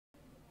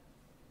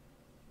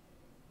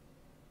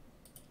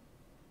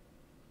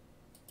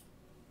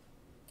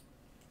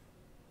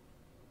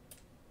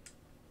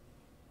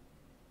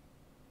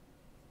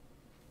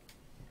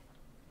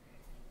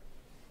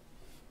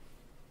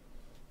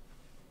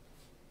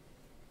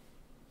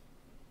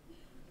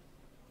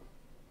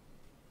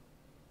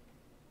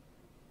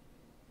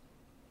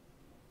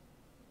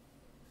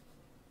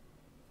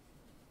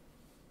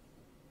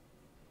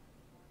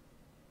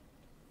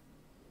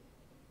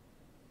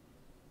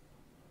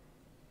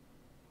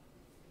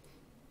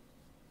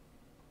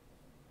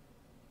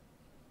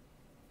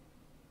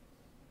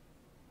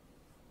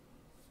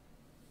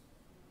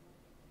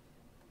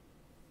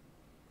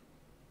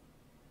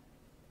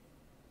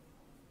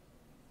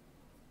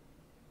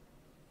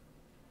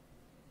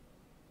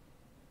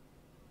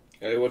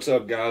Hey, what's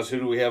up, guys?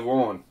 Who do we have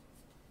on?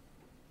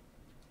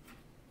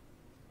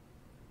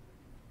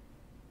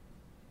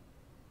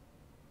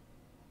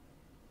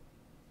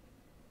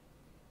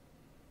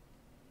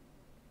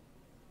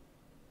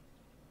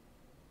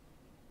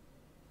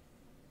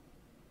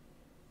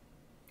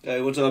 Hey,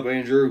 what's up,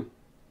 Andrew?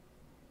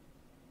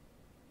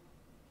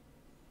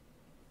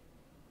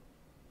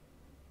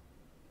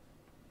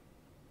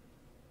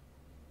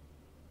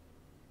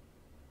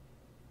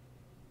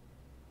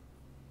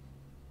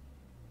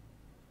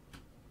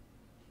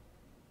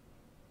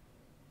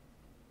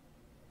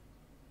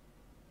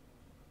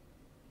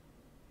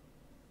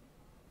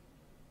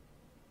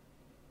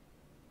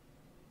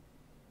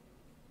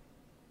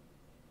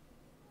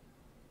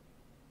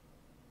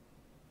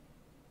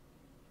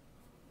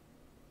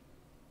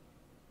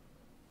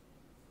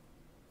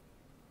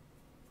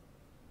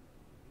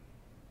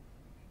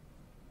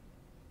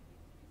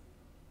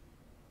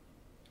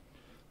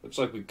 Looks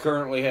like we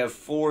currently have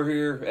 4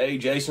 here. Hey,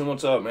 Jason,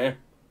 what's up, man?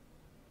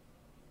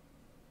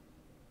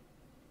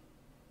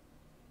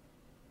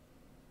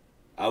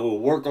 I will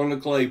work on the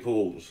clay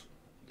pools.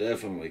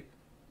 Definitely.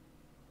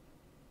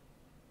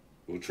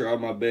 We'll try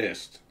my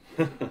best.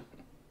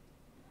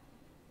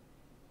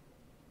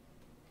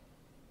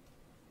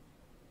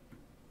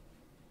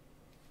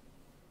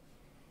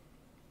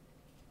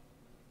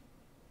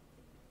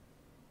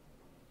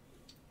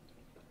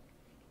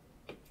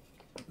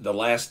 The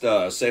last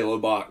Cello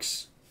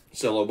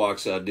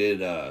box I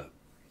did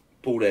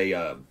pulled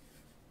a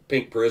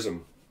pink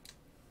Prizm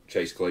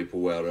Chase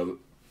Claypool out of it.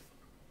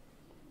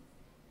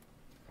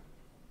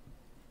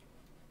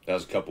 That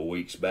was a couple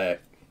weeks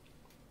back.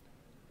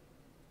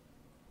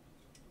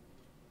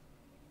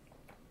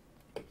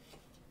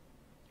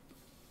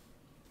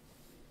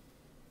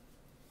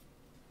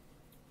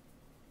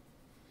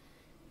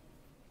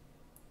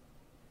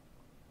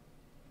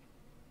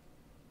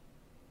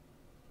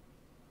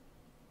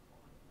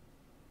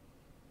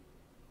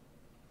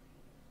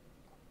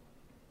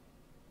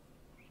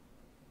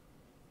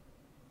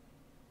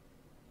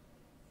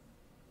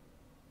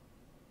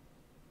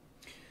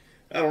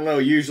 I don't know.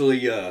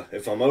 Usually,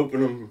 if I'm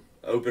opening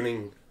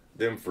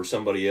them for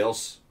somebody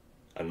else,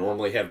 I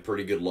normally have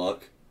pretty good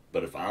luck.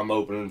 But if I'm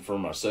opening for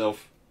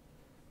myself,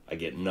 I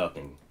get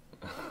nothing.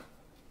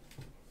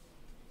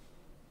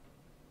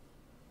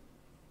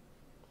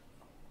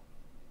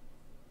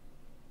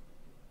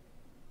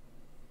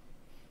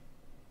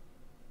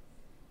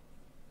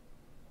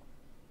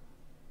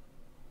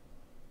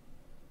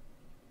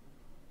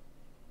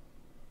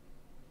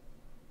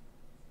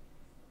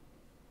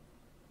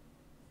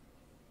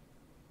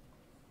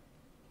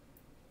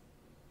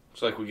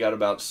 Looks like we got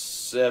about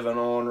 7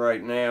 on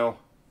right now.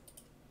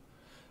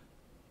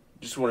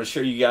 Just want to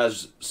show you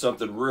guys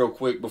something real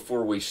quick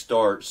before we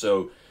start.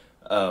 So,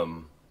 I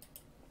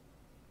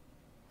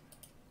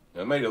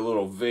made a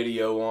little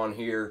video on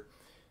here.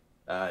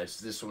 It's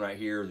this one right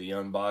here, the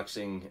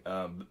unboxing.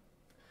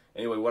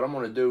 Anyway, what I'm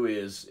going to do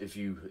is, if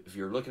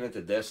you're looking at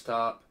the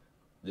desktop,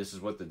 this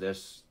is what the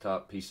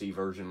desktop PC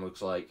version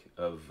looks like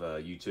of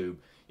YouTube.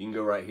 You can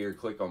go right here,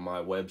 click on my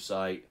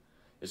website.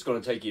 It's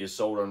going to take you to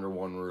Sold Under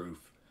One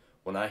Roof.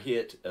 When I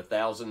hit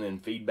 1,000 in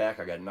feedback,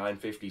 I got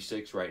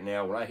 956 right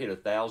now. When I hit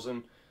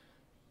 1,000,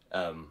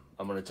 I'm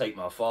going to take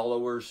my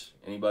followers,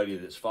 anybody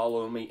that's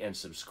following me and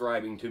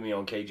subscribing to me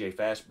on KJ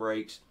Fast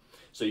Breaks.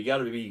 So you got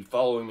to be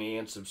following me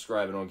and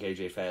subscribing on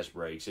KJ Fast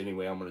Breaks.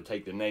 Anyway, I'm going to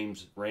take the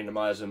names,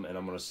 randomize them, and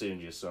I'm going to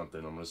send you something.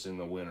 I'm going to send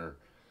the winner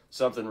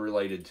something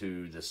related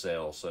to the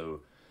sale.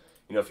 So,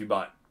 you know, if you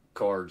bought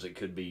cards, it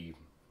could be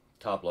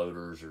top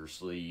loaders or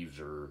sleeves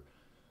or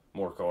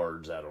more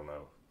cards. I don't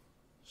know.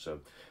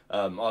 So,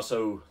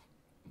 also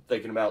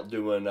thinking about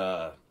doing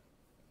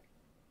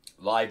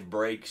live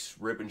breaks,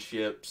 ripping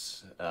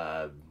ships.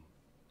 I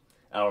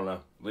don't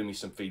know. Leave me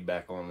some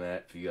feedback on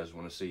that if you guys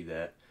want to see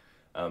that.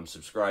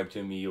 Subscribe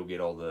to me. You'll get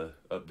all the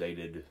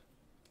updated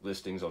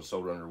listings on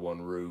Sold Under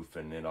One Roof,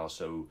 and then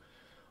also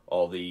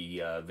all the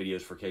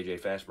videos for KJ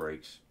Fast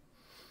Breaks.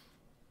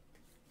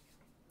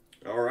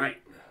 All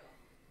right.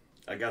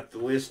 I got the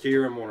list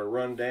here. I'm going to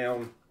run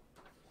down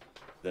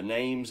the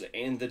names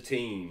and the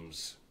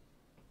teams.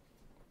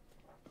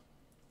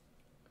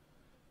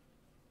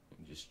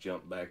 Just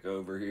jump back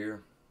over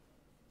here.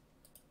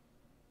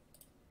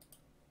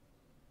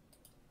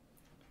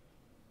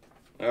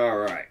 All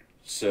right,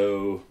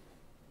 so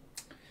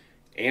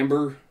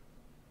Amber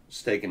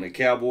is taking the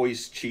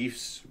Cowboys,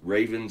 Chiefs,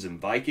 Ravens, and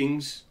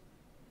Vikings.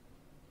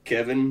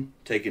 Kevin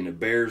taking the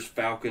Bears,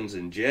 Falcons,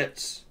 and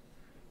Jets.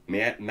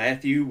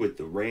 Matthew with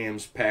the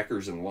Rams,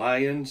 Packers, and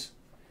Lions.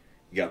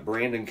 You got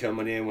Brandon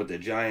coming in with the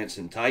Giants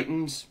and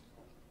Titans.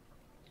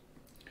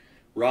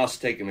 Ross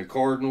taking the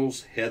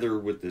Cardinals. Heather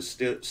with the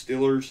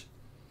Steelers.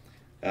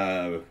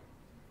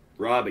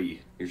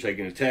 Robbie, you're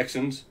taking the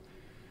Texans.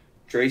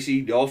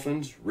 Tracy,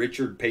 Dolphins.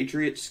 Richard,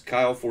 Patriots.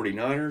 Kyle,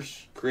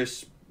 49ers.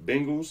 Chris,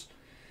 Bengals.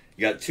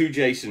 You got 2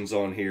 Jasons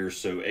on here.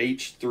 So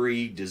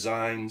H3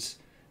 Designs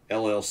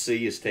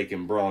LLC is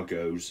taking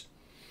Broncos.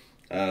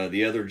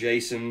 The other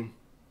Jason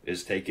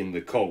is taking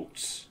the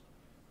Colts.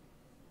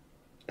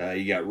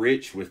 You got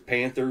Rich with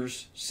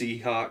Panthers,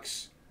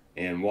 Seahawks,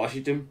 and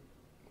Washington.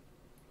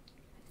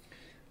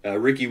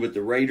 Ricky with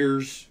the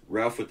Raiders,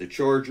 Ralph with the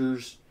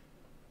Chargers,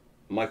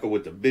 Michael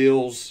with the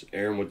Bills,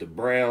 Aaron with the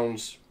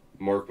Browns,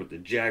 Mark with the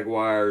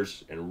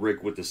Jaguars, and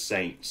Rick with the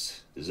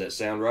Saints. Does that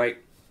sound right?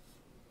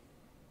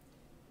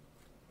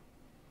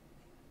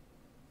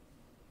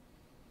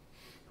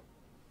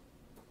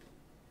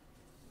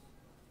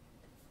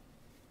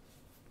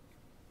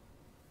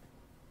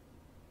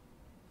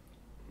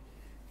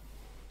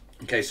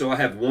 Okay, so I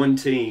have one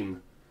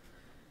team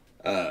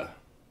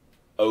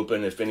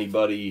open if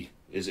anybody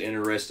is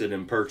interested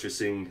in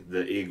purchasing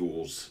the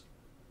Eagles.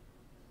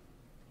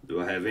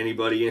 Do I have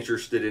anybody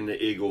interested in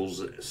the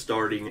Eagles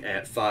starting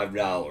at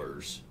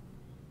 $5?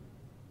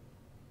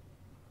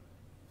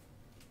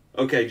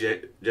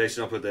 Okay,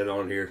 Jason, I'll put that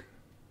on here.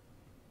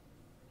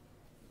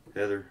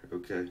 Heather,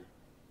 okay.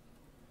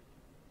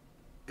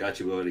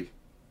 Got you, buddy.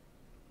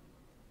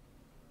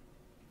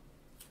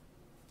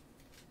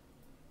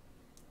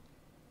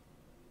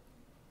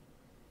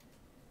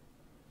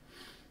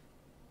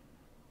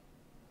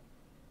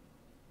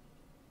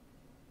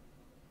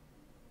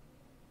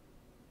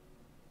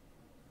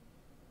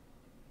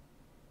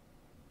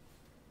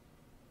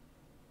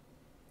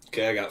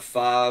 Okay, I got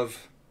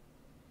five.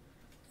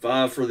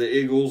 5 for the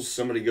Eagles.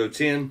 Somebody go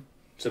 10.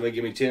 Somebody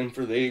give me 10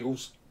 for the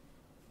Eagles.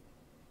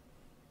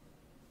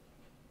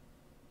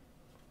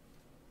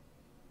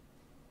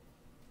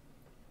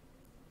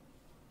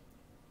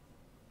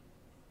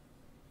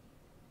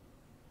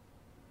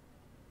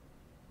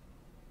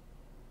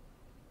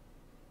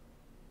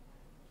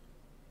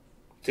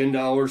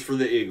 $10 for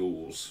the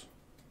Eagles.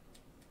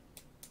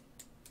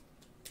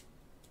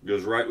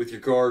 Goes right with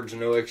your cards,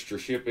 no extra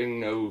shipping,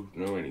 no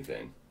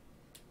anything.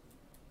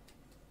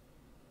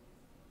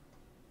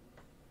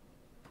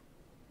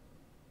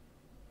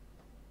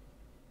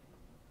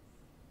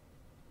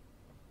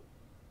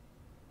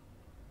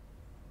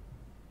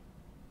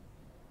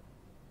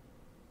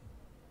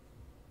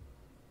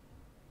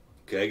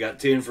 Okay, I got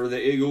 10 for the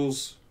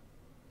Eagles.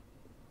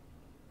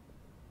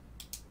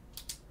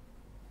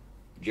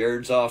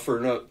 Jared's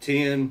offering up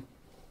 10.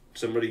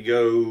 Somebody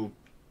go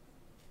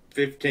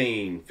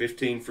 15.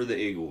 15 for the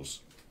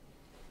Eagles.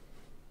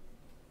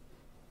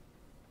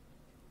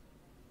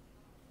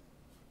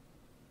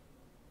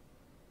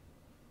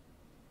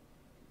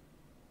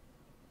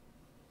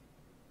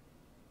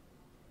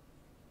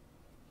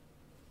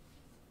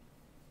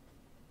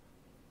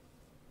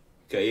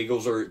 Okay,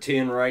 Eagles are at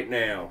 10 right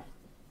now.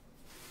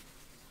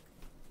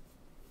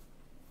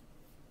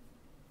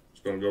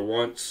 It's going to go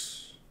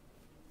once.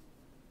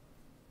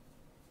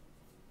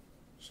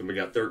 Somebody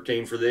got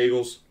 13 for the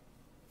Eagles.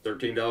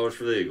 $13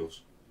 for the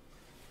Eagles.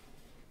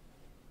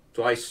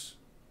 Twice.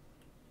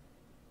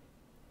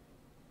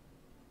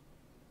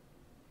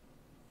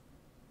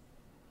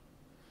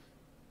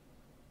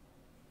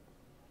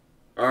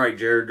 All right,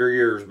 Jared, they're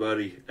yours,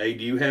 buddy. Hey,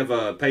 do you have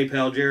a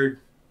PayPal, Jared?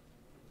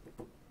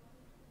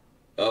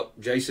 Oh,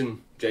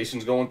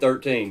 Jason's going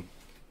 13.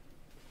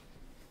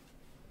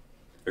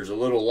 There's a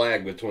little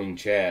lag between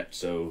chat,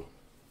 so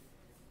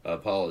I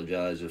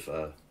apologize if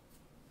I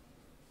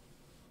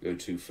go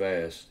too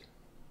fast.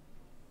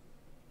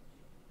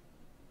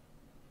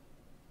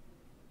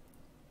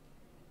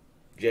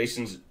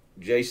 Jason's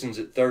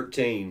at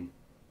 13.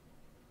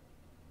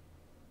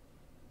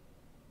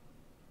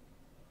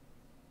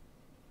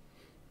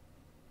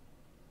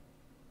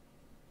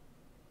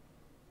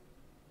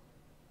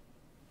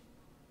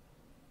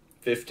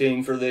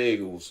 $15 for the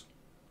Eagles.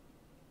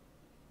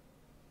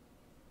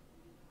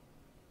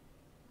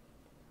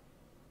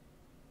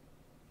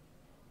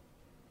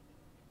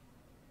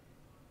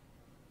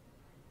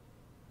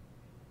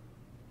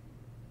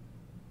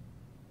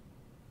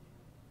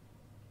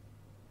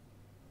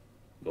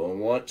 Going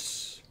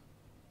once.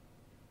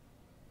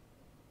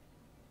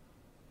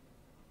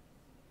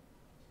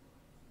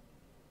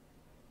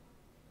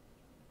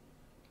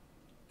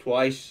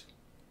 Twice.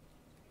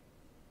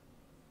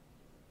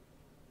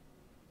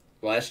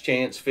 Last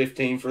chance,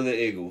 15 for the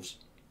Eagles.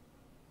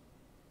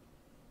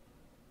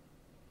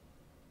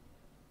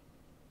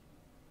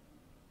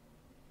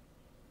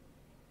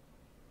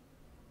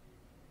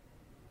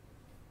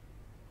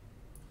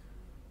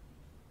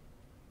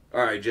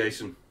 All right,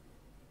 Jason.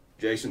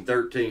 Jason,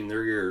 13,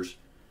 they're yours.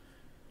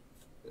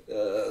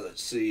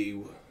 Let's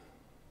see.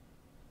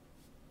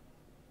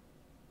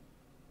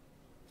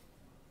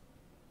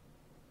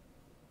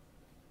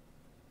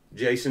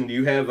 Jason, do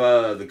you have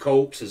the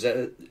Colts? Is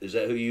that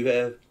who you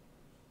have?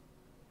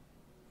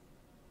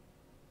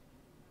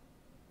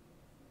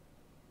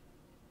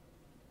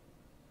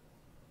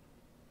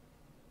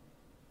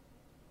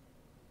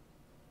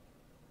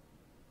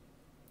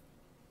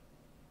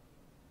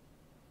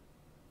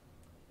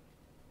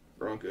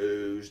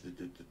 Broncos.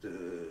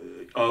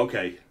 Oh,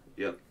 okay.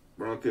 Yep.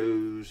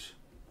 Broncos.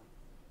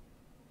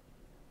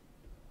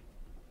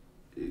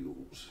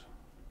 Eagles.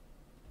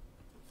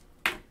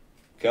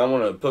 Okay, I'm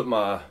going to put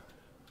my...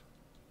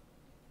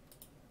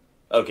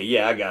 Okay,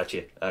 yeah, I got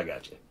you.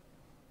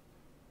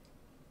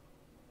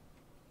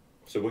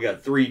 So we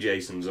got 3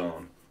 Jasons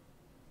on.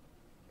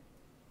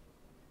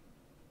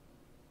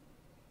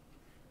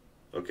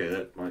 Okay,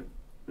 that's going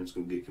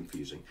to get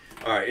confusing.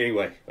 All right,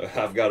 anyway,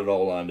 I've got it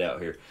all lined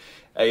out here.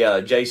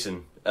 Hey,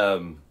 Jason,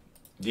 do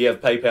you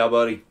have PayPal,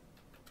 buddy?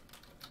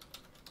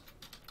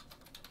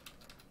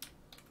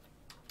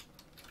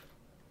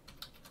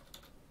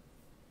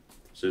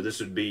 So this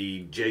would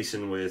be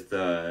Jason with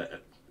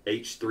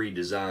H3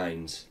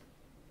 Designs.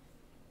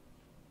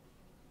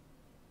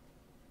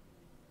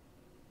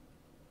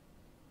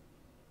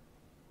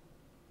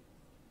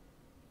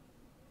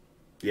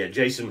 Yeah,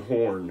 Jason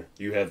Horn,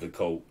 you have the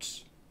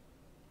Colts.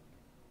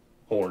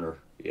 Horner,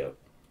 yep.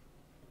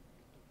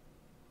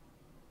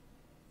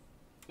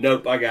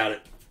 Nope, I got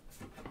it.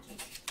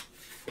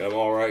 Got them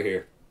all right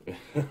here.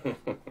 All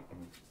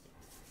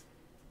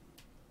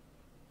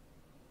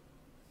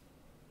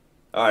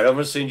right, I'm going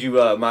to send you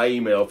my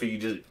email. If you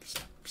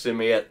just send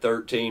me at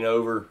 13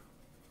 over,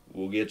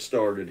 we'll get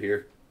started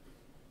here.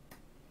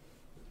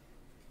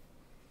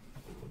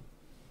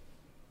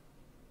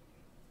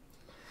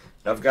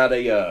 I've got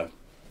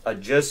I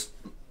just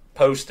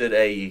posted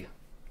a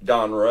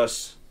Don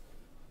Russ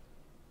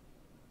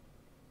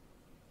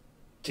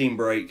team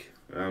break,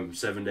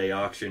 7-day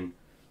auction.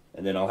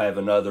 And then I'll have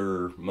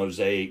another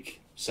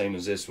Mosaic, same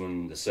as this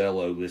one, the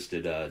Cello,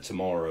 listed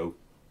tomorrow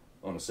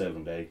on a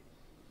 7-day.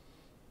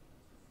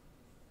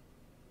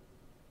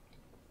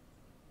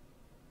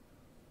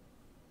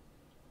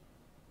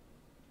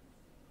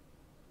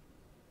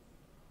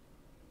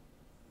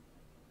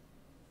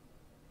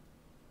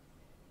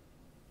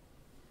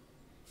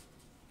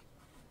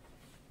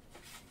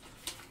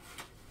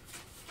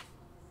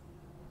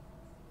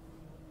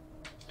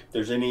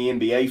 If there's any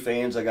NBA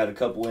fans, I got a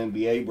couple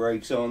NBA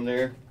breaks on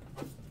there.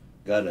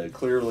 Got a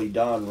clearly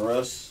Don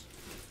Russ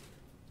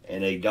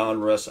and a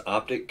Don Russ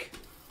Optic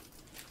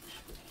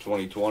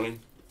 2020.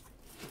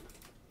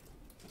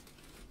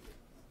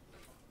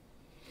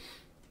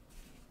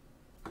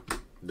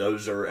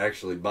 Those are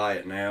actually buy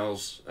it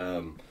nows.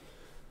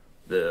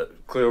 The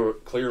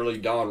clearly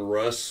Don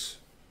Russ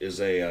is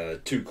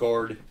a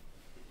 2-card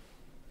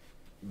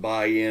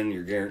buy-in.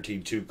 You're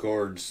guaranteed 2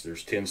 cards.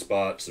 There's 10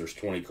 spots. There's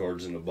 20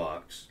 cards in the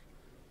box.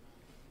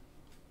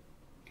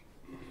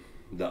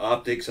 The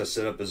Optics I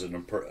set up as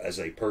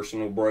a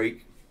personal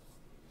break,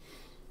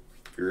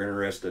 if you're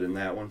interested in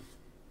that one.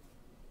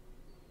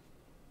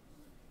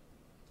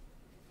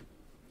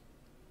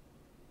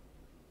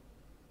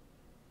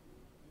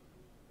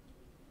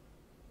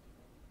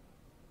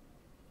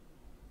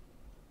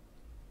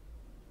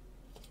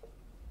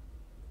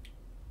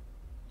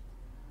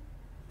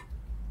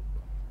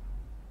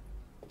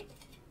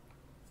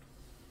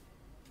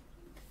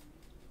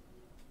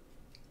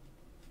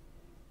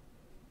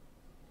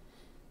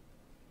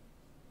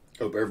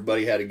 Hope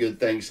everybody had a good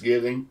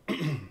Thanksgiving.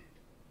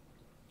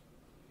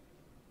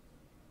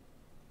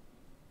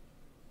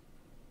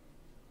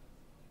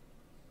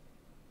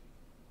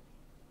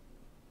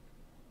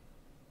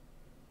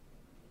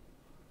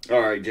 All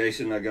right,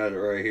 Jason, I got it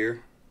right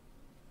here.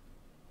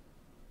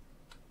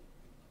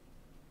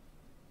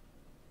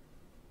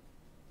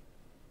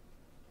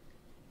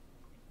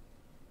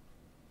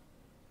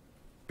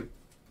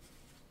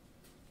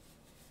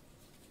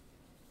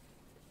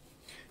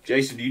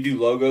 Jason, do you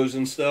do logos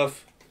and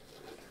stuff?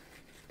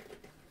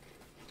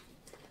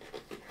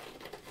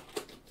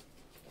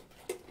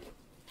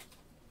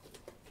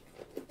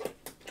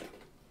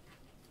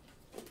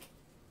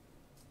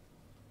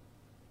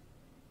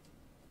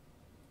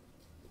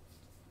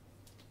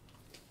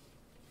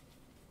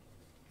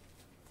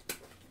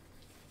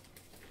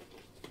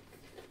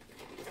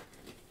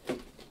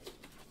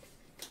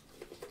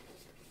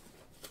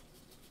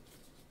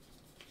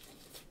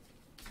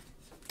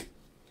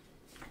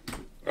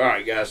 All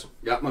right, guys,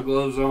 got my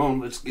gloves on.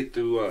 Let's get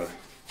to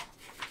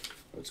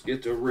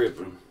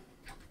ripping.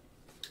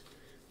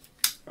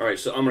 All right,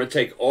 so I'm going to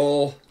take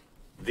all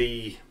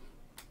the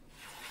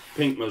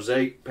pink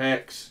Mosaic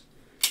packs.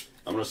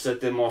 I'm going to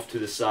set them off to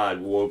the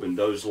side. We'll open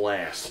those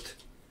last.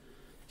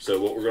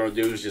 So what we're going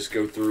to do is just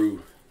go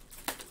through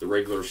the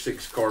regular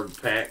 6-card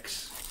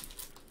packs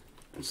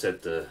and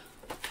set the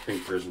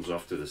pink Prizms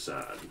off to the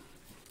side.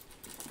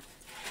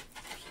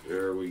 So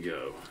there we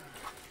go.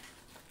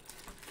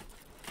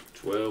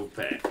 12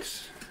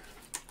 packs.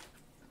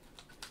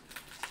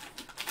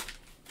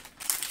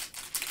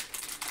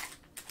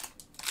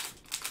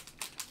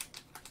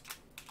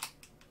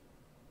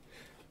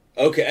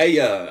 Okay,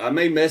 hey, I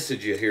may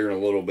message you here in a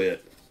little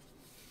bit.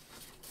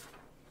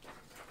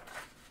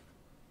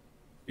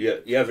 Yeah,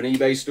 you have an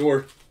eBay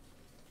store?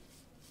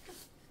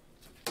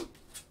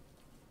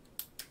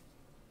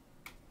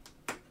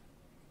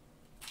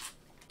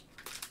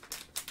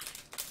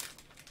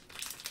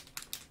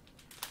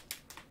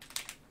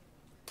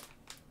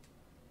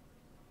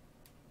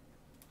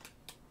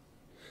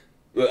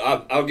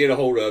 Well, I'll get a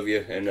hold of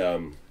you,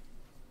 and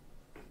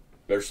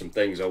there's some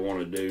things I want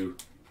to do.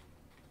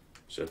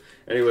 So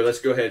anyway, let's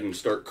go ahead and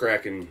start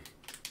cracking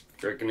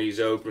these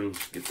open,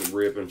 get them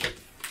ripping.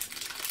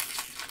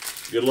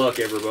 Good luck,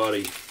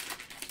 everybody.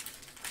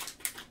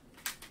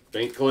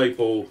 Pink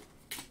Claypool.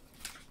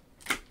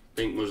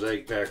 Pink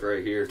Mosaic pack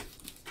right here.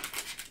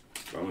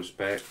 Bonus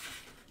pack.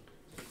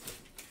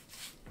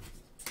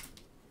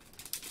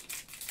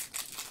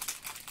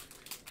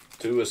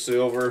 Tua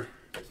silver.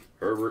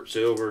 Herbert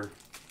silver.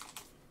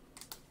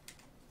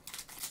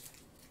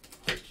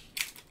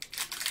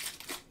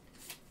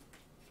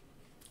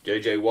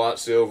 J.J. Watt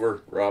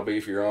silver. Robbie,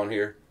 if you're on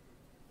here.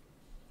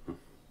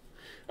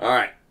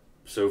 Alright,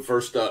 so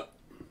first up,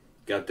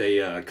 got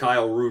the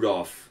Kyle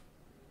Rudolph,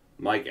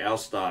 Mike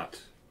Alstott,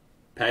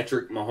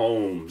 Patrick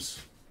Mahomes.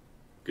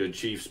 Good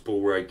Chiefs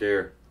pull right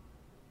there.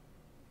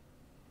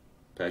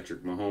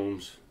 Patrick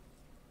Mahomes.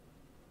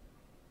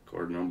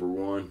 Card number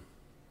 1.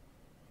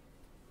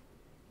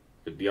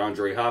 The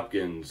DeAndre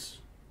Hopkins,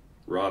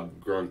 Rob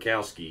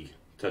Gronkowski,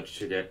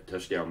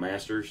 touchdown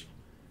masters,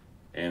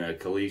 and a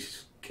Calais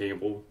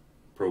Campbell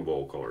Pro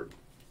Bowl card.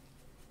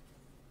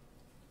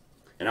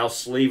 And I'll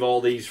sleeve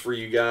all these for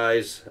you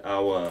guys.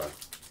 I'll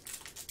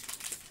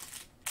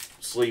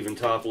sleeve and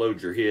top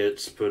load your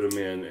hits, put them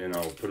in, and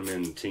I'll put them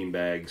in team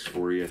bags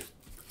for you.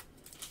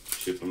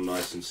 Ship them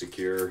nice and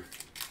secure.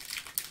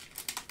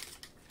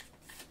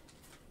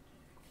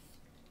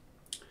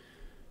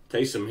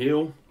 Taysom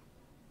Hill,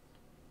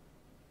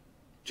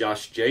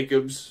 Josh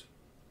Jacobs,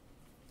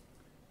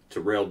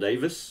 Terrell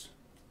Davis,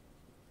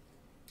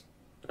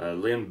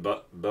 Lynn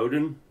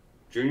Bowden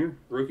Jr.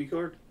 rookie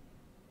card,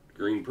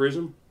 green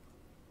Prizm.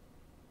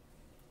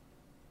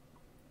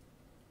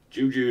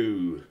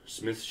 Juju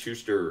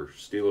Smith-Schuster,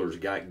 Steelers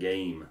got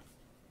game.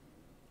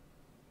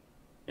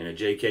 And a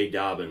J.K.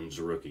 Dobbins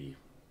rookie.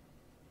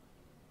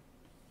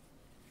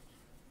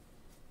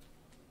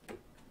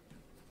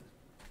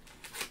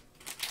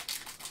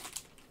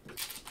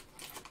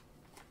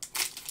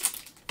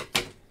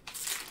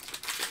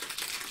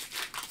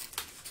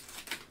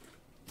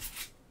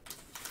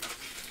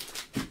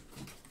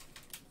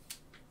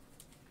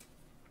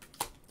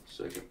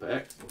 Second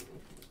pack.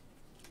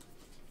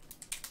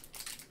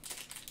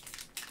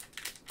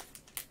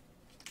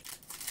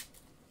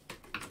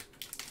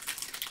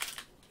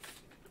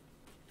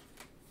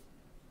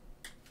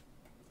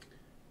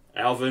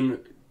 Alvin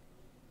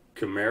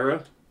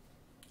Kamara,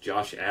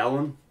 Josh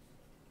Allen,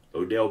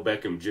 Odell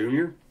Beckham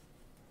Jr.,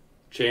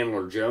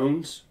 Chandler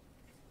Jones.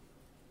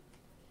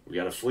 We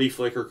got a flea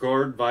flicker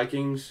card,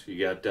 Vikings. You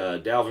got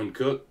Dalvin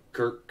Cook,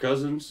 Kirk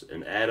Cousins,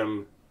 and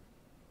Adam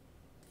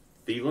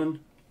Thielen.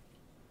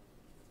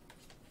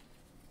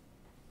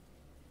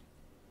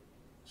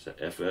 It's a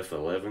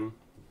FF11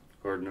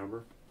 card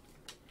number.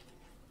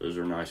 Those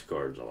are nice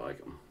cards. I like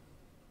them.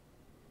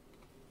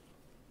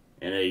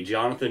 And a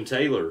Jonathan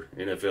Taylor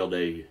NFL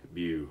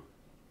debut.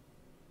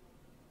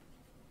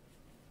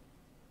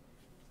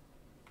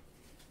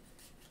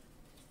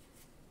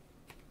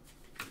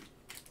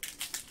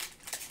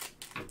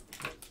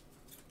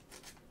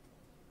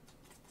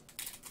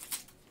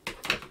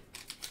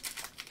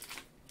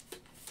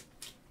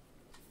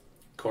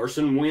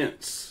 Carson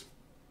Wentz.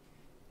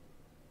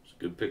 It's a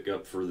good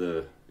pickup for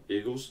the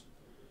Eagles.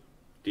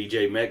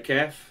 DJ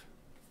Metcalf.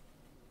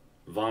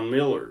 Von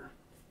Miller.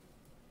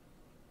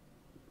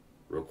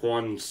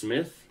 Roquan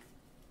Smith.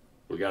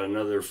 We got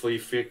another flea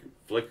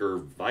flicker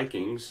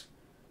Vikings.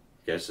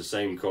 That's the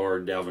same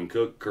card. Dalvin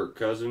Cook, Kirk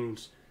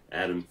Cousins,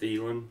 Adam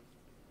Thielen.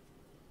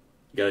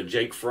 Got a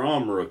Jake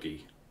Fromm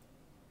rookie.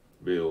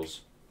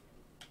 Bills.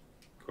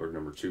 Card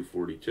number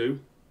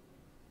 242.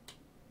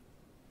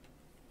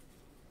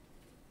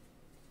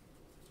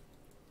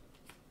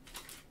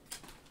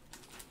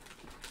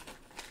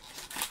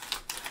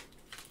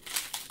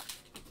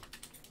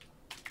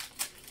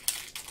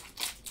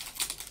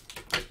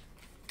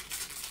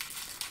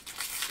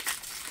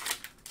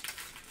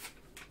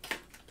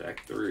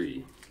 Pack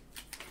 3.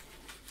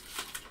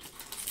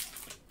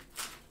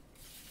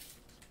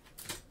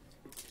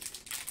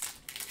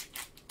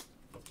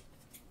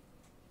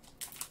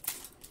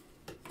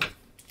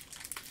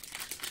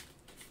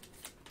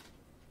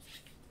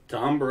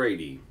 Tom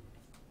Brady,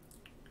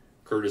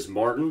 Curtis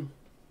Martin,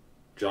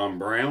 John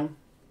Brown,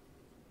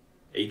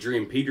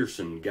 Adrian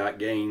Peterson got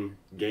game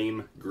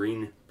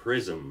green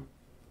Prizm.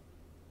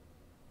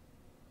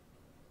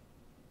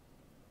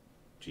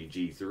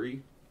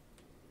 GG3.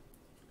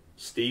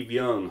 Steve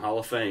Young, Hall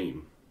of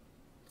Fame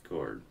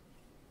card.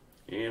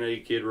 And a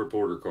Kid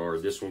Reporter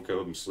card. This one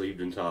comes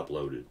sleeved and top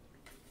loaded.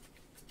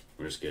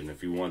 I'm just kidding.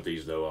 If you want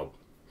these though,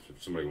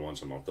 if somebody wants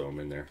them, I'll throw them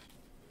in there.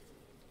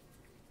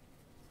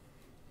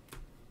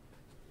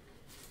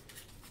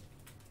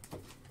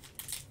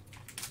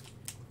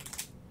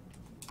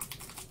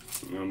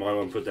 I might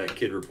want to put that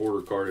Kid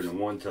Reporter card in a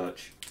one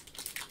touch.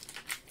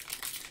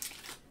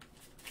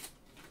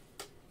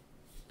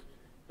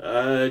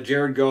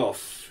 Jared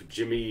Goff,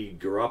 Jimmy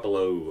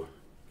Garoppolo,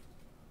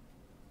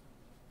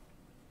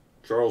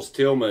 Charles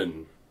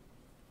Tillman,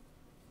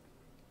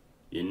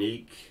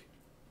 Unique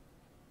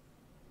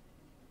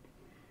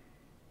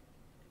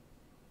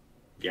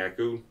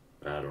Gaku.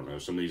 I don't know.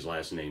 Some of these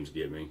last names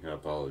get me. I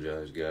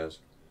apologize, guys.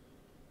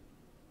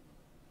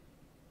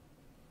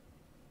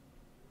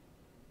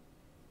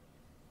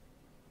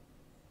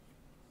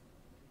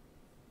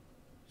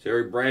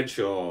 Terry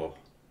Bradshaw,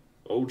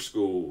 old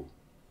school.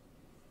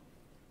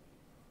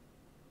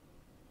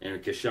 And a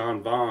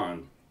Keyshawn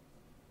Vaughn,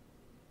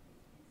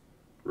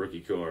 rookie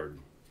card.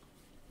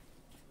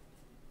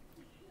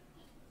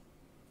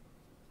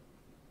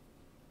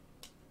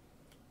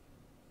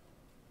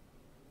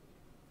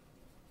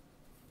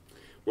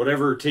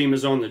 Whatever team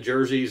is on the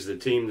jerseys, the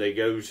team they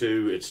go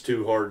to, it's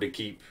too hard to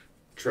keep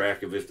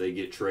track of if they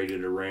get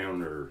traded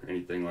around or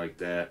anything like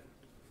that.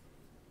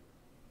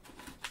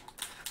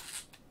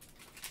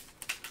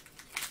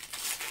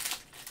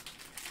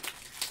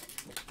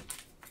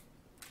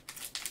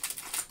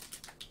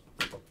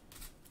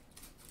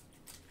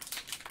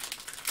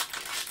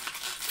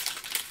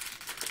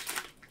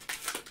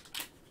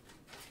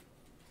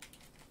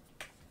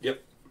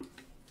 Yep.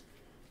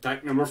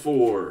 Pack number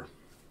 4.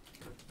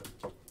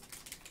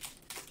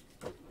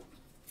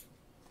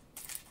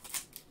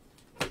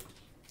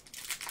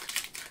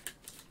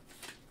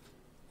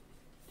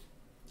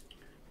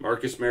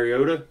 Marcus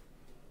Mariota,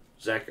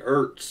 Zach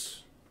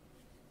Ertz,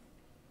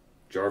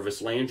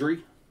 Jarvis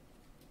Landry.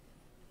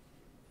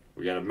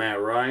 We got a Matt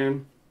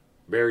Ryan,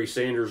 Barry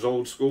Sanders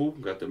old school.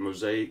 Got the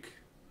Mosaic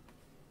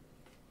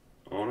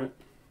on it.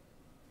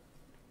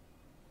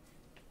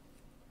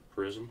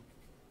 Prizm.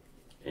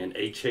 And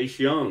a Chase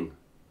Young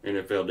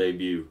NFL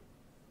debut.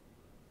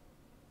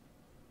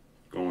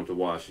 Going to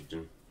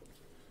Washington.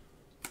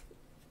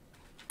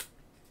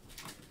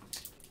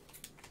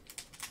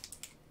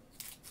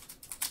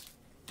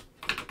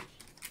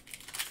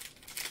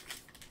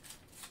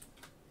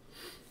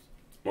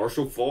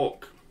 Marshall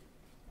Faulk.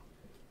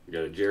 We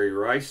got a Jerry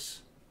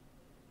Rice.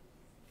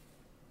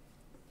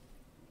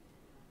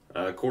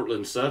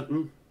 Cortland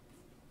Sutton.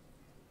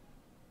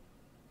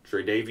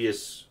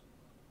 Tre'Davious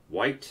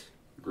White.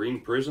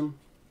 Green Prizm.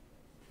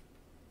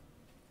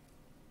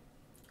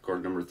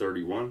 Card number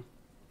 31.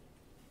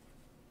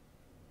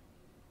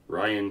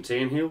 Ryan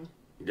Tannehill.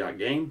 Got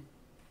game.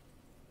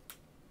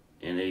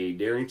 And a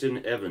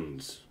Darrington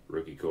Evans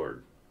rookie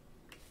card.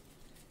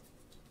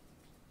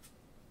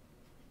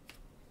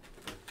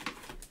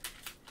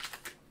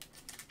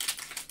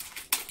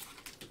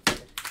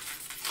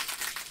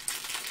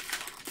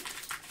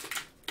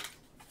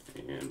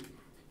 And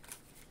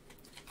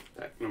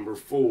pack number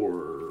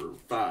 4,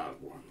 5.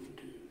 1,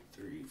 2,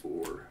 3,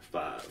 4,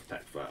 5.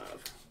 Pack 5.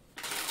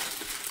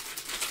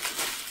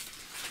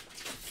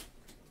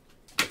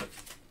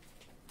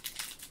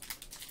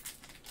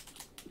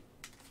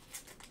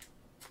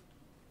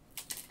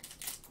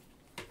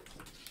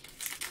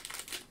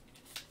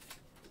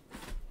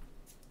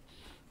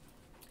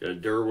 Got a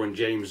Derwin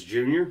James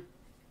Jr.,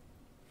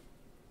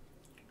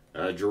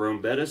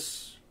 Jerome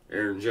Bettis,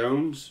 Aaron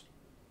Jones,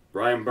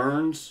 Brian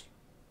Burns,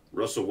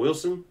 Russell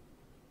Wilson,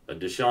 a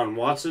Deshaun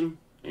Watson,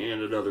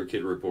 and another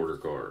Kid Reporter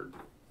card.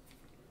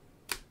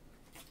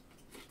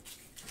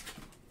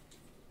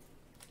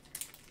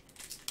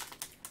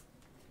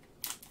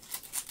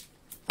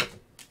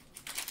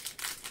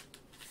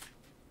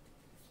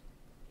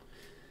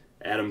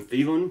 Adam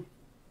Thielen,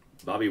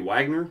 Bobby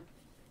Wagner,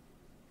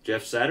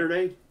 Jeff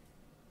Saturday.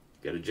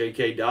 Got a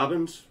J.K.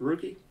 Dobbins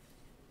rookie.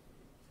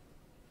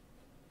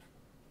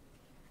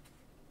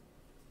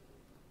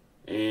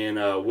 And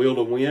Will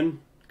to Win,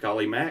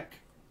 Collie Mack.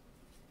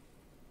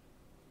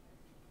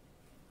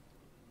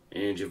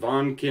 And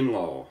Javon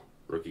Kinlaw,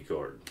 rookie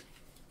card.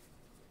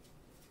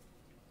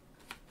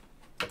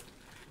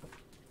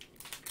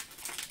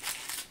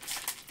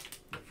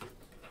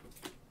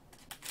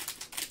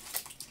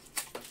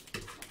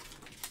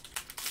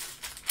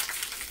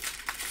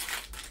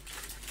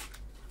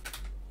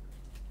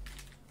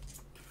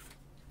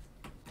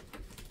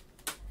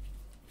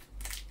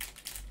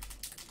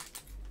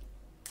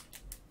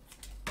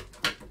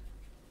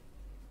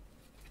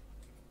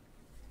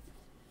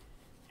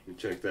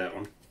 Check that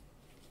one.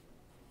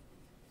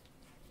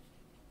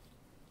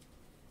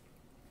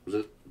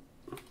 Is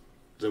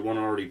that one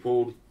already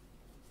pulled?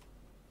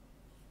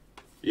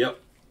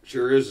 Yep,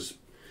 sure is.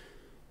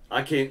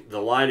 I can't, the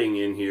lighting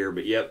in here,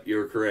 but yep,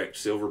 you're correct.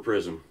 Silver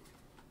Prizm.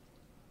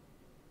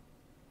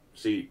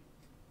 See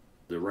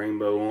the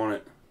rainbow on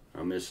it?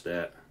 I missed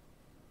that.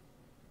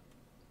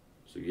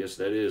 So yes,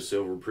 that is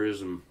Silver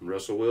Prizm.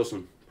 Russell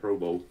Wilson, Pro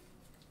Bowl.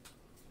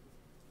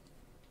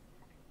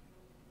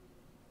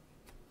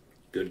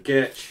 Good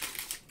catch.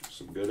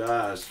 Some good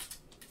eyes.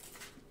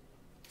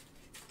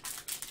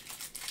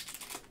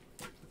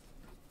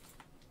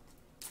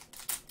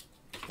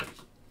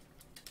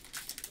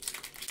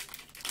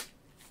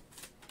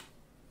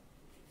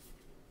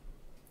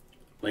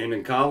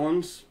 Landon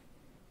Collins,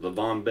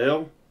 Le'Veon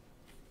Bell,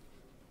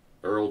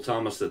 Earl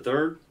Thomas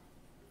III,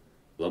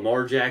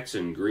 Lamar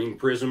Jackson, Green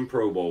Prizm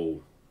Pro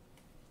Bowl.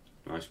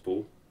 Nice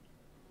pull.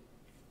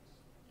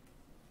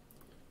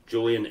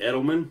 Julian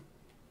Edelman,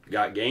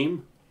 got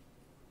game.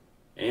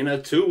 And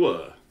a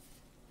Tua.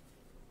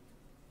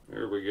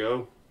 There we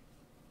go.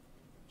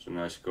 It's a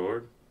nice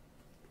card.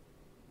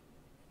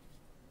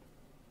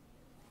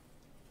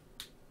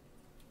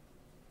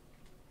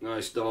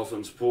 Nice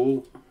Dolphins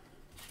pull.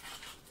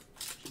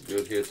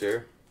 Good hit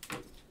there.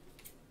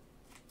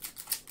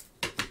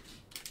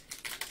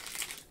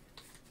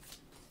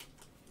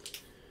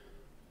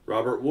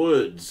 Robert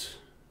Woods,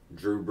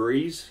 Drew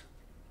Brees,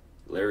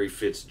 Larry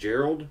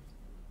Fitzgerald,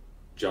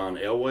 John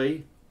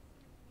Elway,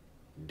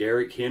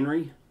 Derrick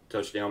Henry,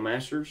 Touchdown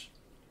Masters,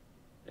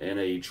 and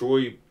a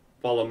Troy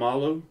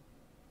Polamalu.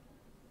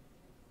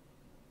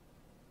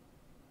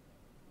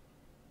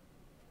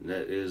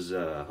 That is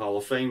a Hall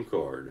of Fame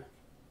card,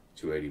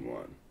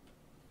 281.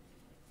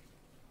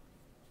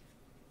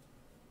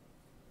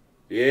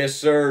 Yes,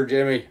 sir,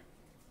 Jimmy.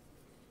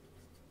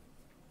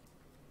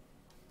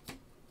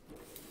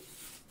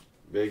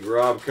 Big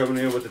Rob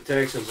coming in with the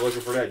Texans,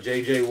 looking for that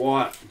J.J.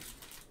 Watt.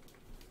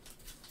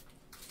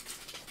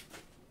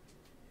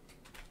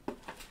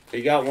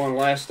 He got one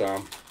last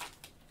time.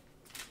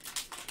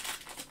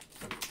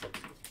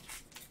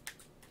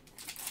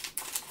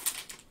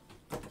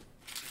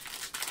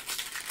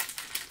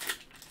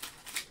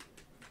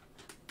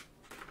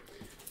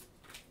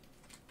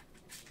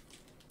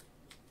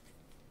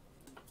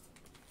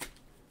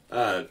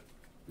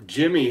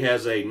 Jimmy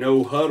has a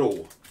no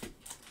huddle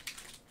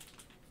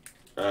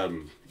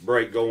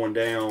break going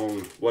down.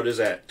 What is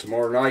that?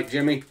 Tomorrow night,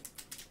 Jimmy?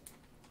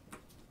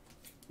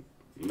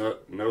 No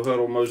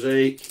huddle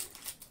Mosaic.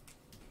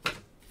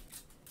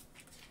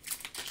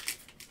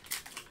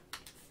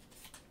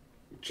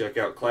 Check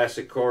out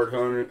Classic Card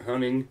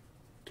Hunting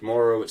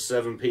tomorrow at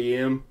 7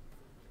 p.m.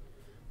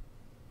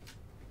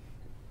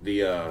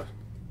 The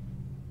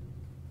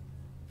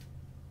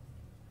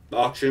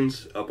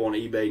auctions up on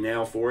eBay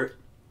now for it.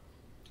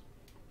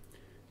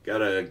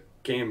 Got a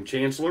Cam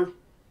Chancellor.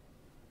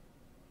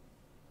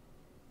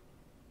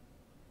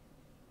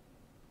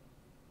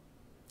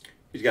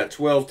 He's got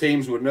 12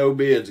 teams with no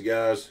bids,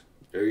 guys.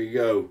 There you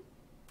go.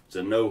 It's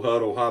a no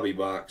huddle hobby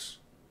box.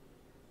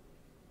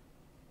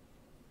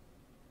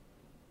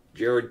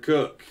 Jared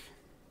Cook,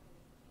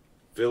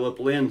 Philip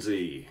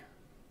Lindsay,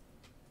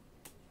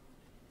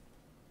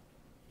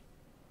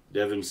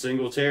 Devin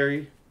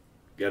Singletary,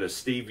 got a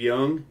Steve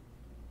Young,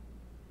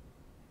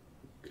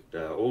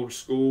 old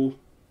school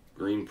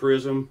green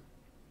Prizm,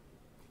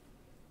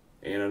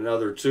 and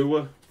another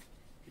Tua.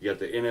 You got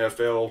the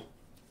NFL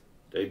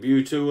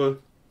debut Tua,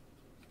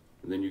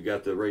 and then you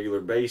got the regular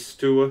base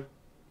Tua.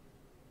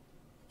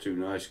 Two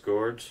nice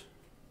cards.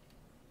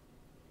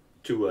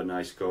 Tua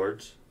nice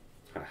cards.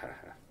 Ha ha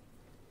ha.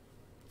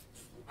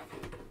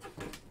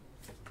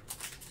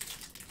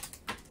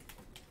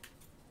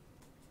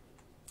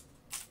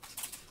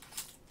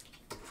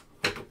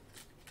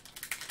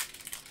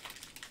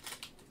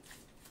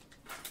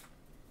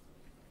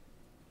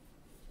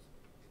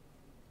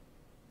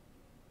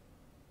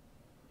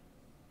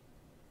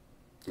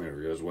 There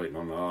we go. I was waiting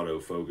on the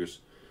autofocus.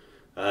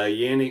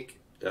 Yannick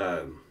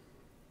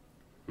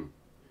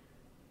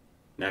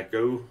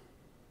Nako.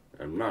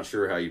 I'm not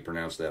sure how you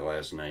pronounce that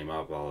last name. I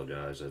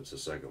apologize. That's the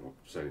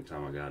second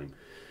time I got him.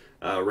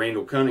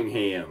 Randall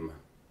Cunningham.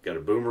 Got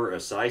a Boomer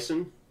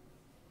Esiason.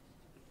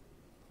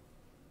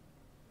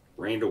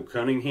 Randall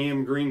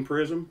Cunningham green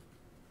Prizm.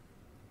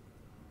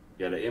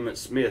 Got a Emmitt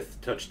Smith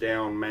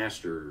Touchdown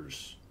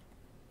Masters.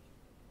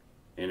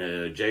 And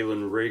a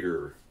Jalen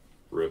Rigger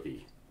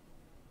rookie.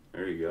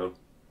 There you go.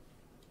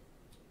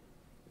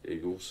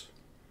 Eagles.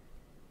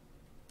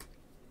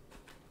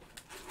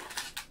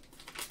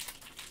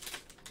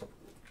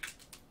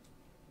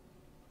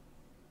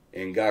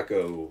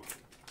 Ngako.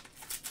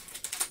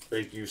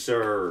 Thank you,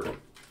 sir.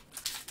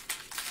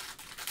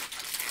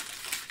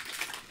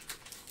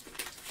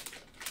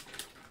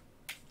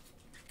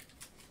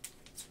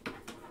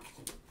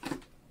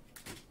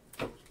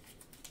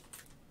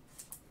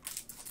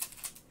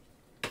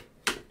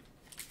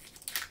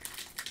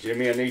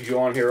 Jimmy, I need you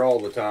on here all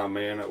the time,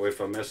 man. That way if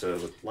I mess a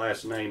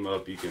last name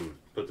up, you can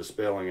put the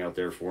spelling out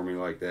there for me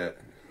like that.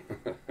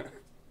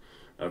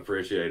 I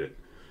appreciate it.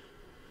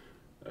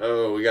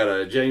 Oh, we got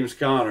a James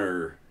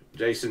Conner,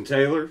 Jason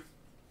Taylor,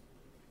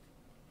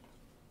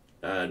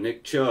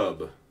 Nick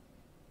Chubb,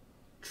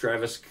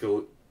 Travis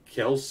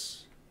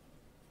Kelce,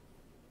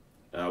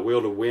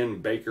 Will to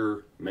Win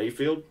Baker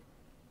Mayfield.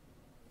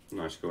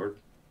 Nice card.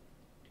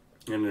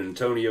 And an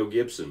Antonio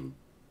Gibson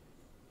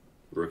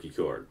rookie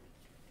card.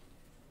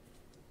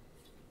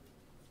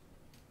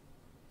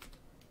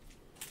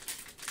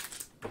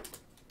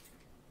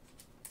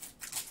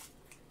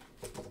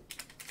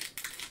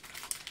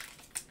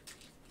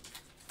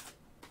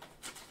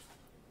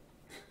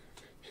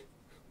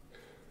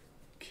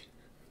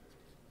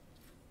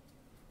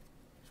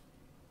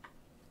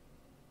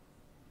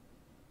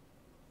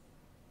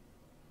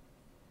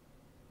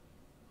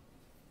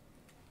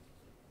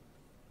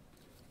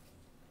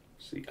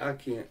 See, I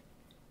can't.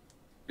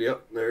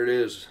 Yep, there it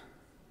is.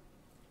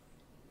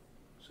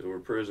 Silver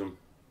Prizm.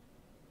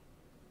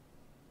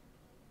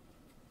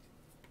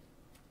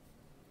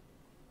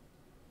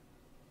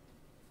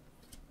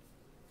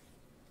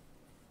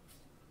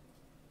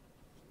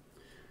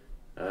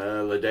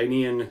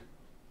 LaDainian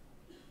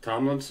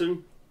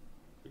Tomlinson.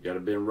 We got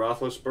a Ben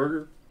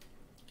Roethlisberger.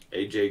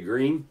 AJ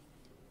Green.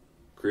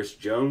 Chris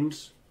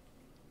Jones.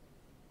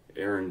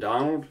 Aaron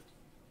Donald.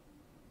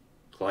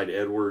 Clyde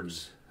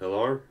Edwards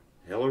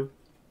Heller,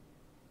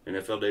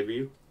 NFL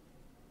debut.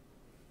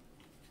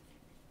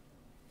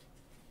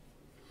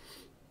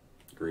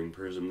 Green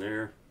Prizm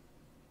there.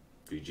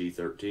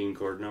 VG13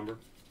 card number.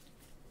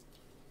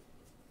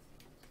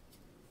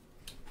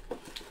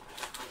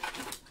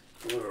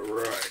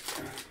 Alright.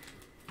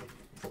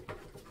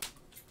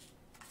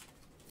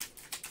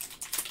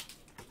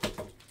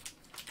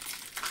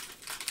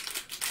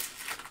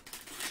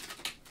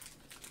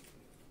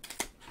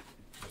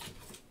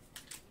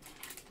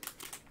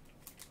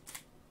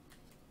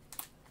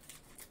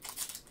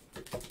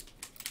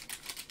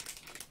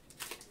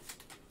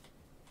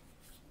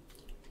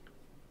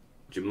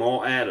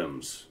 Jamal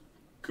Adams,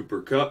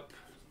 Cooper Kupp,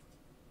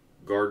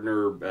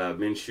 Gardner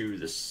Minshew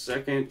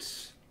II,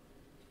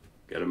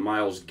 got a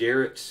Myles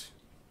Garrett,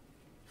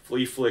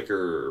 Flea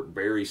Flicker,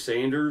 Barry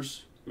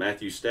Sanders,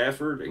 Matthew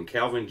Stafford, and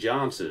Calvin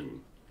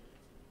Johnson,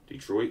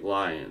 Detroit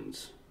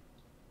Lions.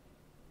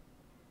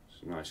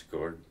 It's a nice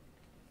card.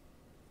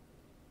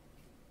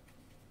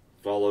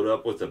 Followed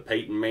up with a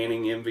Peyton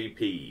Manning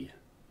MVP.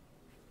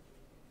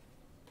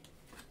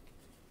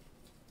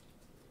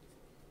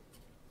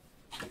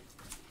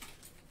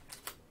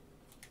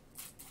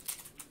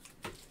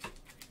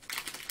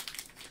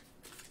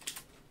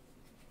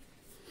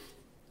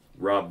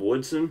 Rob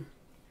Woodson,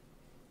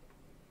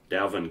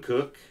 Dalvin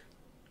Cook,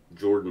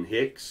 Jordan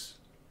Hicks,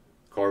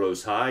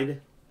 Carlos Hyde.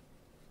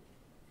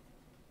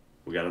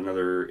 We got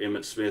another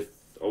Emmitt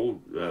Smith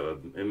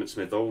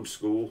old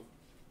school.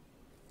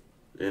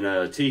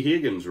 Then T.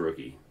 Higgins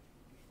rookie,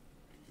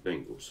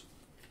 Bengals.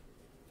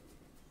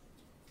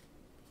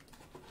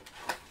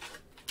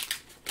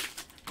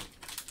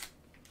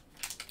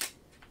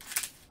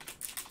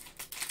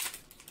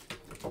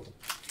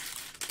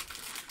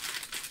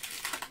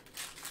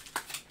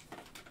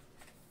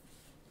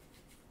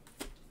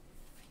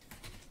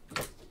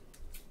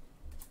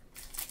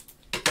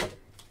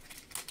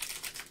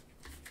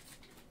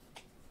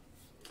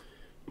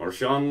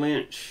 Marshawn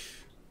Lynch,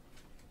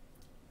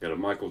 got a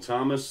Michael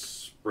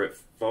Thomas, Brett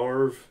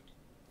Favre,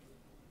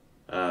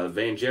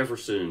 Van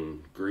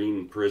Jefferson,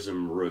 Green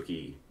Prizm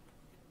rookie,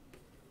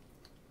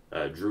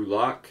 Drew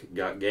Lock,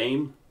 got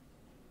game,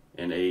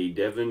 and a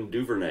Devin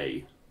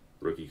Duvernay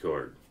rookie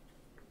card,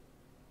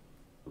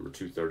 number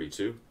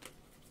 232.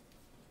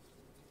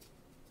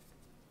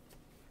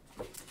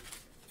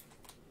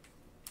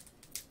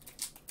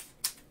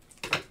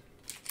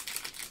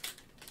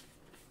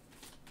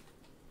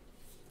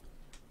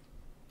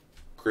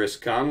 Chris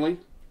Conley.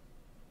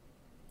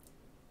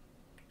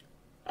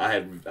 I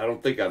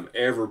don't think I've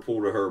ever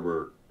pulled a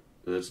Herbert.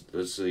 Let's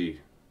see.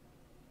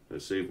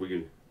 Let's see if we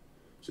can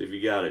see if you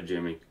got it,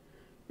 Jimmy.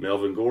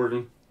 Melvin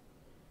Gordon,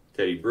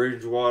 Teddy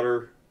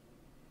Bridgewater,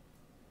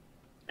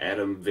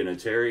 Adam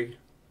Vinatieri,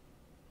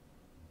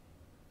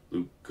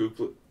 Luke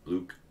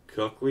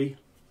Kuechly,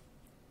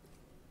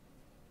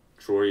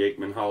 Troy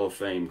Aikman Hall of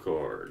Fame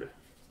card.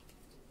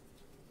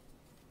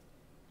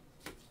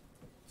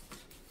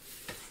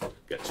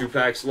 Got 2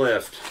 packs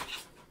left.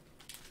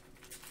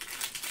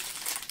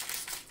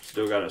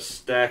 Still got a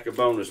stack of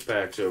bonus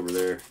packs over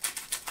there.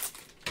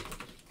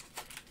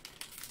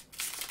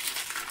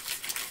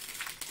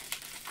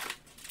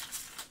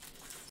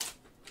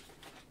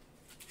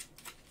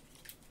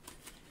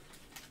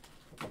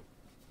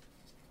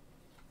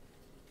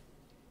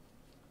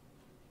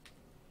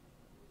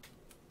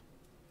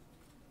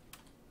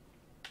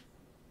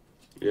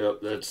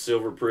 Yep, that's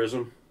Silver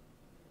Prizm.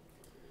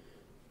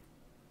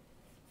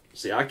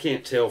 See, I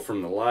can't tell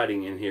from the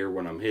lighting in here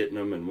when I'm hitting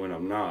them and when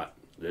I'm not.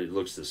 It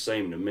looks the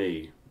same to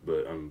me,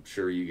 but I'm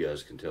sure you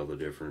guys can tell the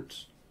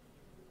difference.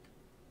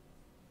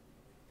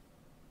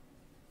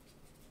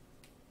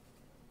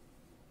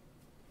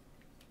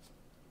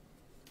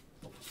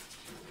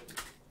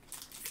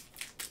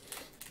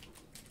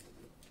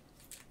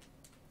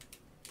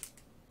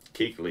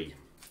 Kuechly.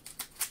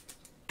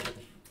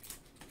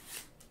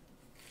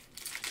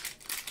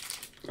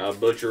 I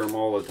butcher them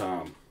all the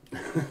time.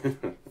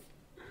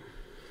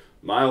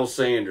 Miles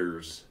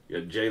Sanders,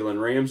 you got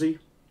Jalen Ramsey,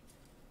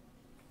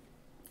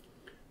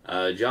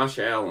 Josh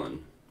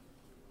Allen,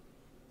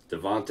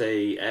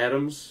 Devontae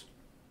Adams,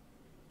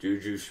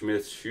 Juju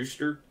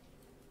Smith-Schuster.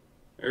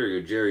 There you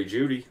go, Jerry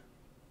Jeudy,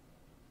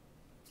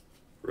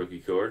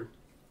 rookie card.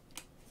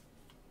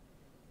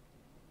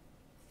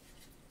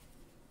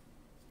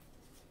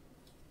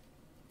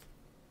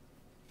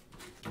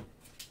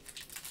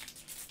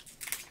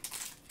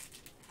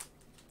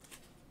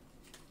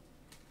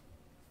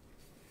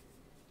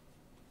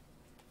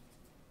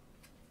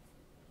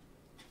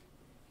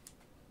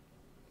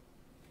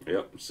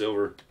 Yep,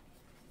 silver.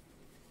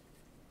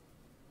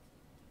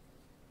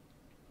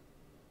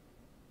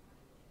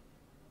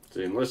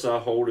 See, unless I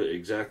hold it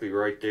exactly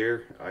right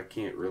there, I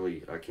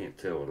can't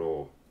tell at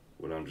all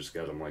when I'm just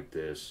got them like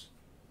this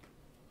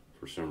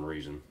for some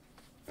reason.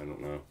 I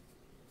don't know.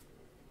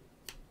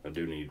 I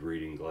do need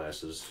reading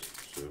glasses,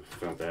 so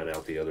found that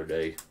out the other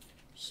day.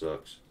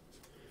 Sucks.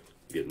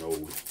 Getting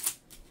old.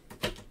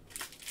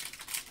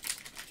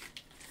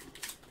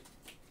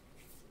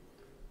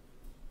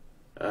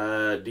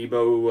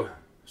 Debo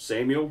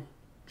Samuel,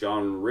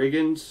 John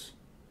Riggins,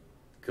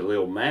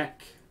 Khalil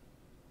Mack,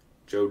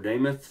 Joe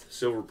Namath,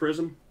 Silver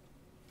Prizm.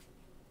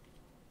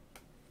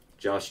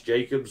 Josh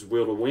Jacobs,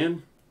 Will to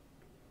Win,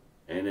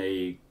 and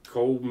a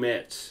Cole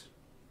Metz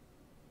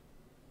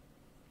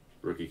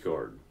rookie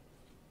card.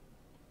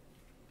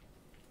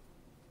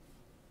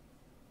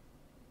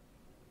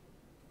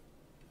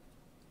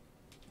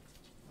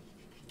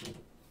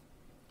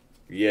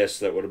 Yes,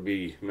 that would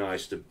be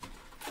nice. To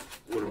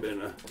would have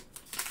been a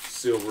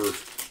silver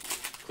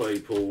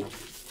Claypool.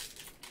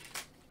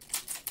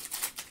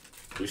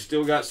 We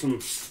still got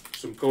some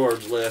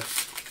cards left.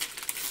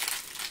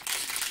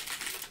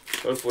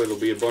 Hopefully there'll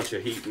be a bunch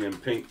of heat in them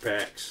pink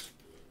packs.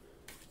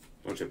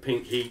 Bunch of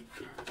pink heat.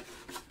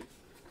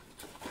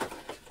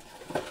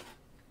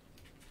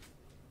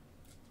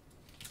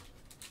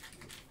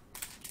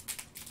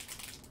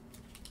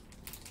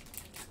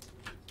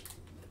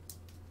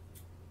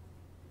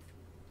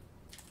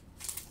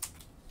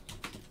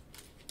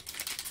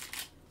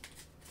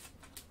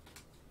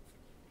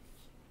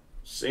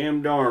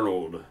 Sam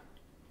Darnold,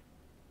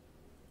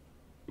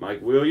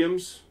 Mike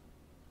Williams,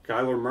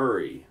 Kyler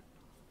Murray,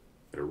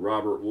 and a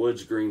Robert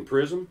Woods green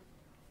Prizm,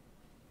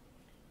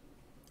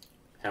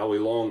 Howie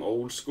Long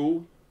old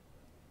school,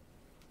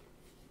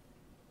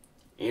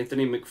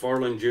 Anthony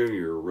McFarland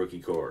Jr.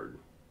 rookie card.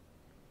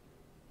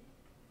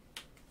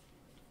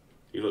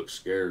 He looks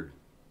scared.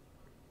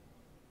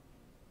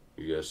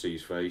 You guys see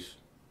his face?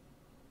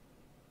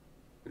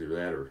 Either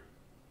that or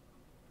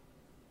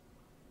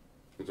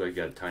looks like he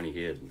got a tiny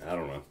head. I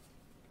don't know.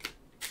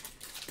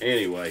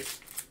 Anyway.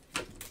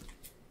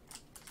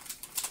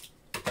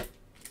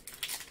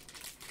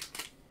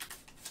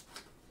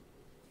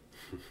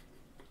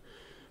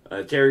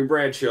 Terry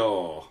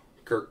Bradshaw,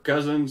 Kirk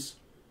Cousins,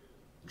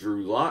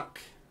 Drew Lock,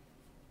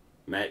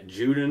 Matt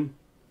Judon,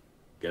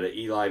 got an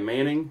Eli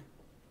Manning,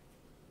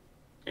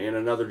 and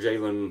another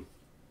Jalen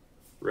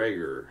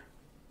Reagor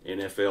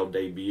NFL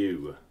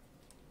debut.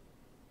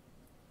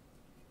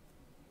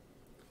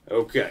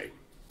 Okay.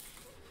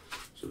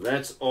 So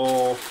that's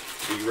all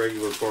the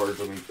regular cards.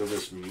 Let me throw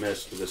this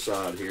mess to the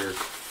side here.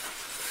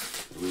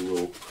 We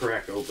will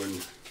crack open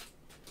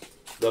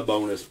the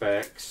bonus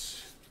packs.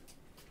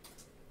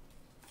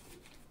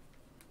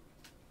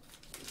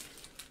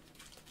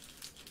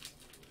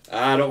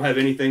 I don't have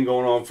anything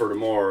going on for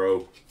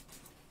tomorrow.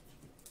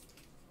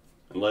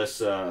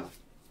 Unless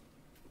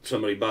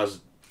somebody buys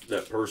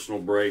that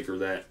personal break or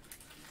that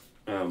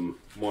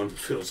one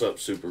fills up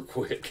super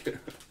quick.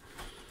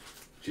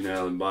 But you know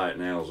how them buy it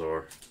nows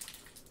are.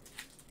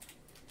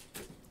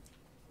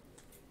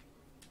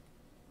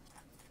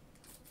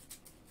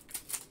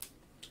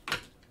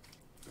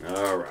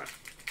 All right,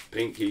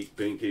 pink heat,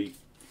 pink heat.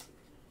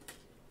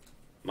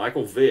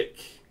 Michael Vick,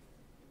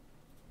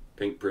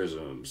 pink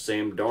Prizm.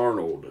 Sam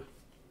Darnold,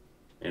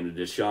 and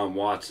a Deshaun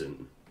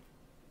Watson.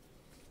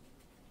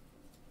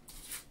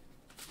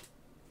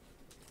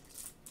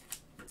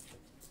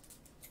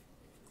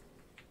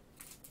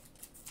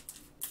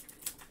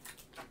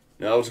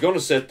 Now I was going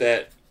to set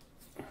that.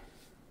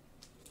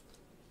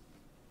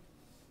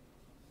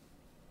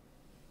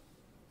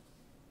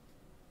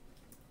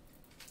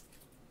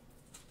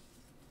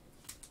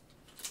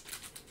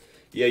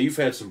 Yeah, you've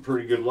had some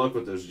pretty good luck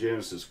with those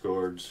Genesis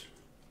cards.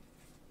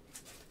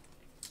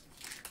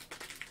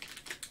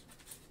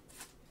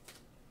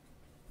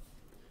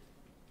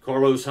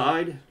 Carlos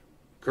Hyde,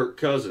 Kirk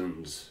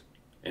Cousins,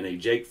 and a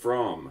Jake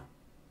Fromm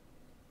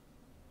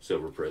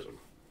silver Prizm.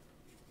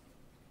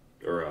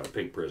 Or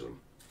pink Prizm.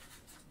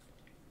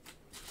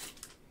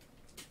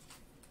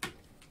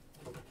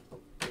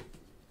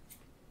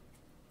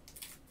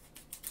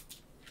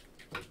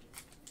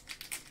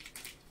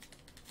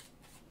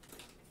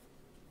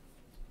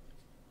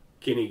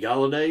 Kenny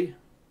Galladay,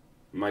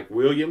 Mike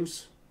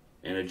Williams,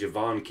 and a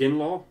Javon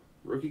Kinlaw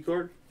rookie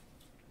card.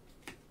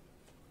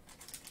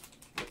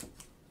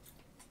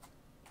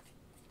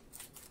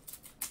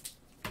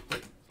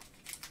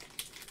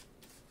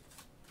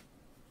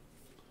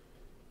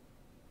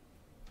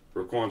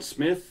 Roquan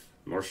Smith,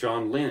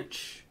 Marshawn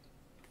Lynch,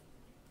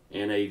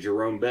 and a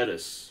Jerome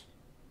Bettis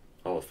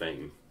Hall of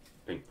Fame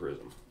pink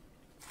Prizm.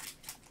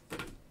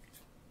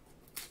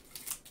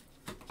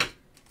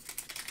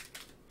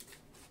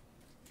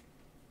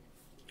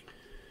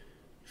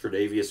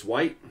 Tre'Davious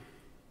White,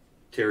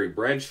 Terry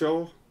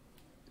Bradshaw,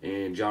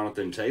 and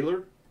Jonathan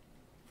Taylor,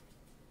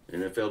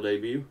 NFL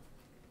debut.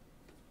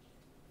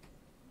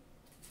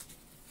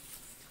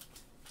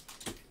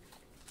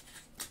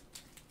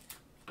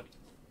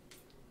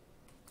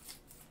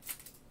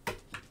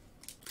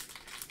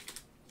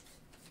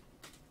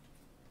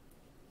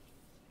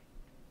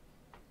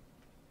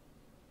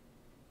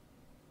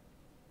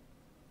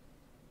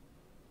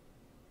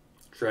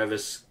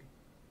 Travis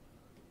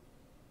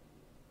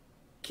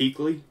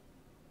Kuechly,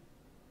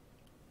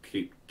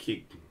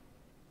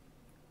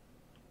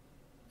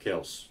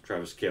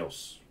 Travis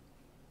Kelce,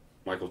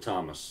 Michael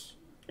Thomas,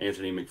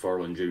 Anthony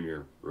McFarland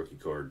Jr. rookie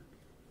card,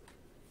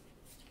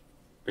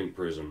 pink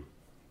Prizm.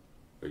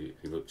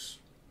 He looks,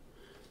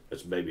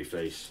 that's baby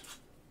face.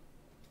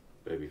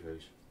 Baby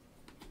face.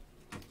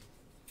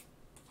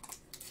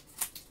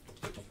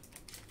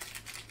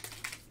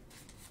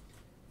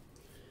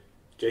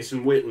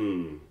 Jason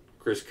Witten,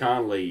 Chris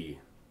Conley,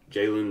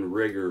 Jalen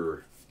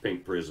Rigger,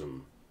 pink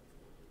Prizm.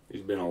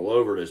 He's been all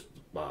over this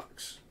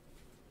box.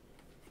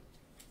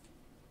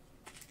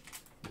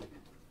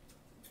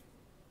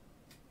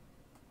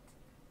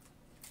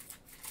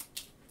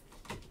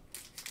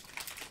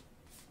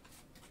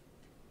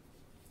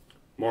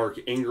 Mark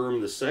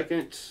Ingram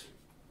II,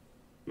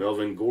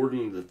 Melvin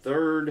Gordon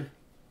III,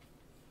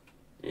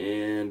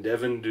 and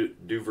Devin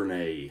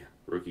Duvernay,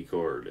 rookie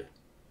card.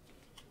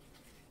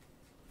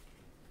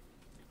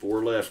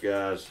 4 left,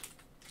 guys.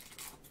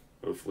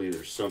 Hopefully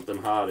there's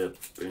something hot up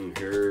in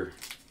here.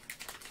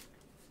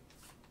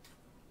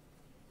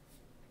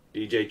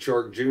 DJ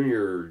Chark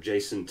Jr.,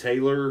 Jason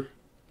Taylor,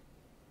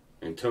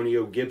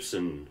 Antonio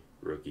Gibson,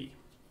 rookie.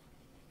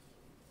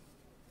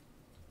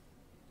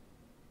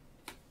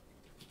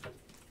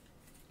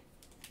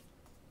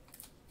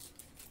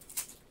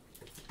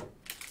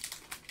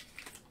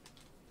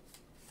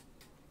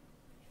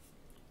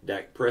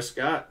 Dak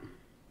Prescott,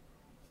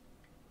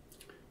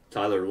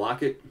 Tyler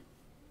Lockett,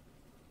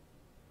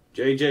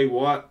 J.J.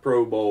 Watt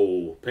Pro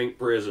Bowl, pink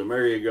Prizm.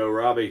 There you go,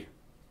 Robbie.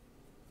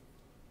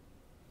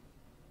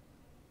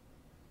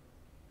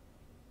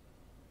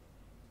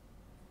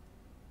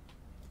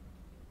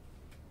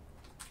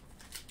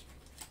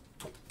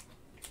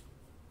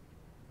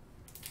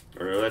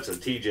 Or that's a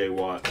T.J.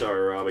 Watt.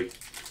 Sorry, Robbie.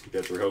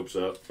 Got your hopes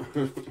up.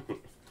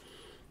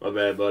 My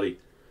bad, buddy.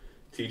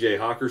 T.J.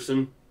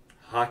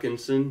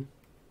 Hawkinson,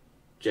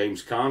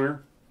 James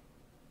Conner,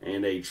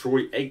 and a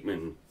Troy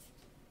Aikman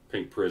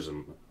pink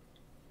Prizm.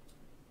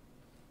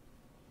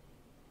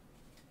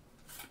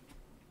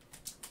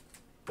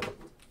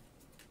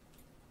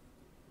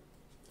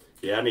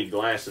 Yeah, I need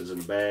glasses in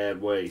a bad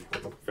way.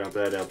 Found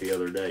that out the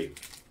other day.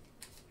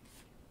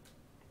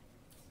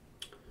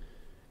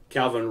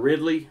 Calvin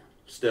Ridley,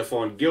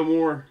 Stephon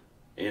Gilmore,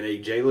 and a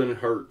Jalen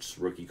Hurts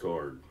rookie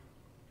card.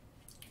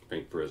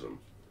 Pink Prizm.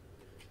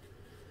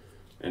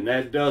 And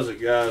that does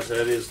it, guys.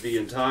 That is the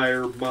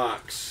entire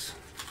box.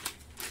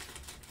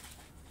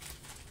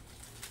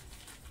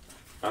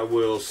 I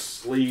will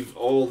sleeve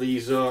all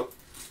these up.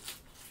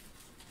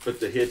 Put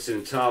the hits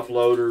in top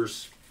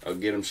loaders. I'll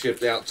get them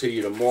shipped out to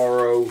you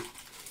tomorrow.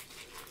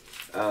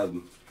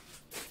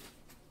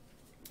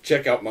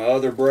 Check out my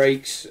other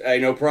breaks. Hey,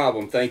 no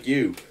problem. Thank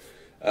you.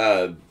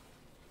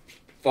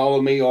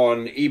 Follow me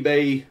on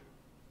eBay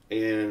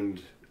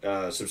and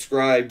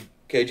subscribe.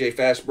 KJ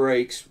Fast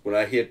Breaks. When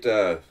I hit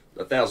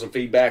 1,000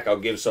 feedback, I'll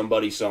give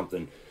somebody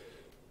something.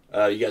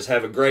 You guys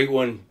have a great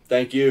one.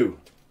 Thank you.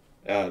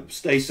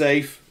 Stay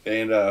safe,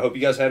 and hope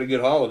you guys had a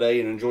good holiday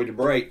and enjoyed your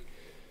break.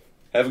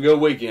 Have a good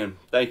weekend.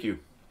 Thank you.